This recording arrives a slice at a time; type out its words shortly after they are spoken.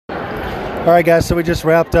All right, guys, so we just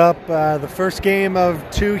wrapped up the first game of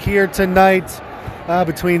two here tonight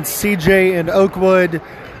between CJ and Oakwood.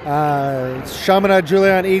 Chaminade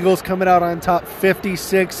Julian Eagles coming out on top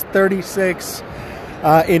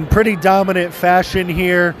 56-36 in pretty dominant fashion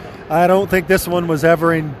here. I don't think this one was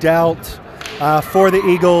ever in doubt for the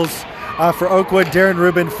Eagles. For Oakwood, Darren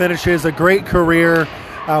Rubin finishes a great career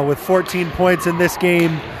with 14 points in this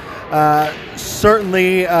game.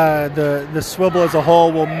 Certainly the Swivel as a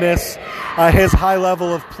whole will miss his high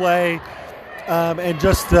level of play and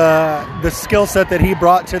just the skill set that he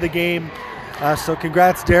brought to the game. So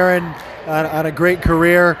congrats, Darren, on a great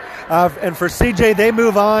career. And for CJ, they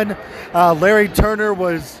move on. Larry Turner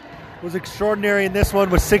was extraordinary in this one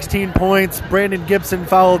with 16 points. Brandon Gibson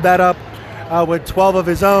followed that up with 12 of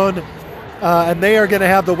his own. And they are going to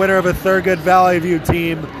have the winner of a Thurgood Valley View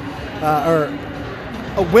team, or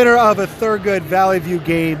a winner of a Thurgood Valley View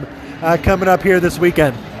game coming up here this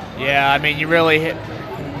weekend. Yeah, I mean, you really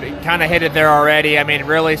kind of hit it there already. I mean,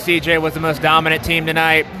 really, CJ was the most dominant team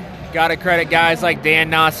tonight. Got to credit guys like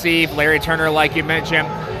Dan Nassif, Larry Turner, like you mentioned.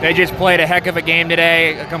 They just played a heck of a game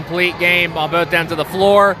today, a complete game on both ends of the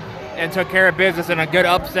floor, and took care of business in a good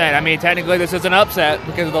upset. I mean, technically this is an upset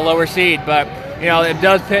because of the lower seed, but you know, it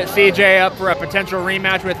does pit CJ up for a potential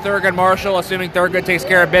rematch with Thurgood Marshall, assuming Thurgood takes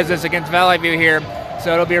care of business against Valley View here.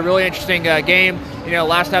 So it'll be a really interesting game. You know,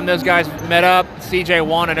 last time those guys met up, CJ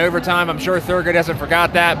won in overtime. I'm sure Thurgood hasn't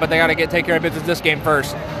forgot that, but they got to take care of business this game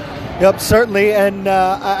first. Yep, certainly. And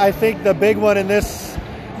I think the big one in this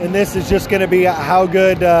is just going to be how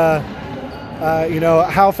good,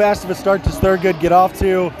 how fast of a start does Thurgood get off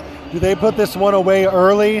to? Do they put this one away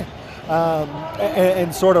early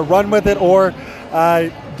and sort of run with it, or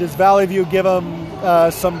does Valley View give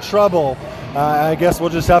them some trouble? I guess we'll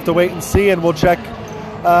just have to wait and see, and we'll check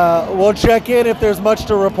in if there's much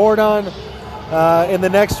to report on in the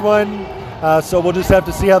next one. So we'll just have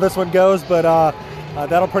to see how this one goes, but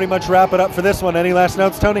that'll pretty much wrap it up for this one. Any last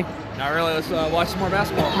notes, Tony? Not really. Let's watch some more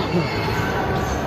basketball.